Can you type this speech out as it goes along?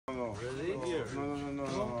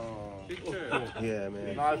Yeah,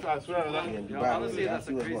 man. No, I swear. Honestly, that's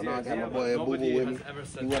a crazy idea. I got my boy Boo Boo with me.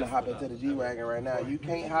 You want to hop into the G-Wagon right now. You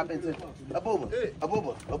can't hop into a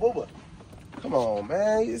Booba. Come on,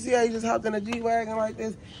 man. You see how he just hopped in a G-Wagon like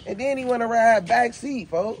this? And then he want to ride back seat,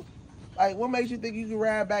 folks. Like, what makes you think you can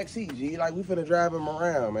ride back seat, G? Like, we finna drive him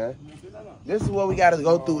around, man. This is what we got to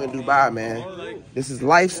go through in Dubai, man. This is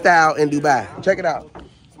lifestyle in Dubai. Check it out.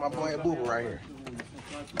 It's my boy Booba right here.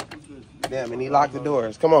 Damn, and he locked the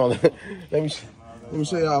doors. Come on. Let me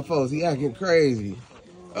show y'all folks. He acting crazy.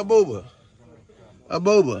 A Booba.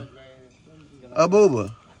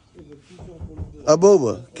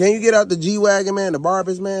 Can you get out the G-Wagon, man? The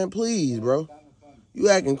Barbers, man? Please, bro. You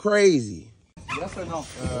acting crazy. Yes or no?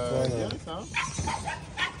 Yes, huh?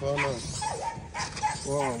 Come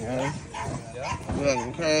on, man. You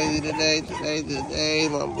acting crazy today,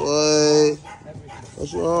 my boy.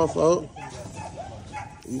 What's you on, folks?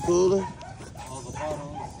 You coolin'?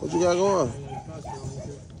 What you got going?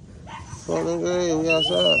 Fucking great, we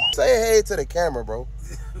outside. Say hey to the camera, bro.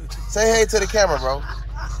 Say hey to the camera, bro.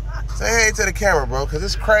 Say hey to the camera, bro, because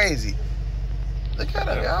it's crazy. Look at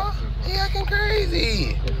him, y'all. He acting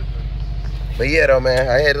crazy. But yeah, though, man,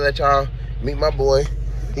 I had to let y'all meet my boy.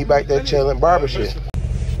 He back there chilling, barber shit.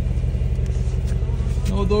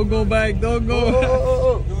 No, don't go back. Don't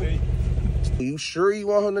go. You sure you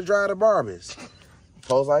want him to drive the Barbers?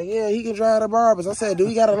 Folks like, yeah, he can drive the Barbers. I said, do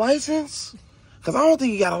he got a license? Because I don't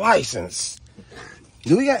think he got a license.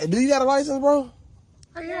 Do you got a license, bro?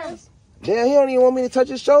 Yes. Damn, he don't even want me to touch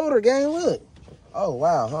his shoulder, gang. Look. Oh,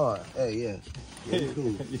 wow, huh? Hey, yeah. Yeah,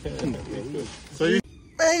 cool. So you...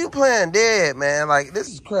 Man, you playing dead, man. Like, this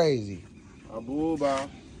is crazy. Abuba.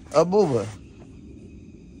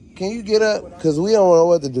 Can you get up? Because we don't know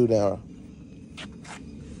what to do now.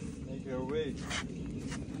 Make your way.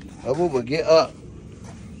 Abuba, get up.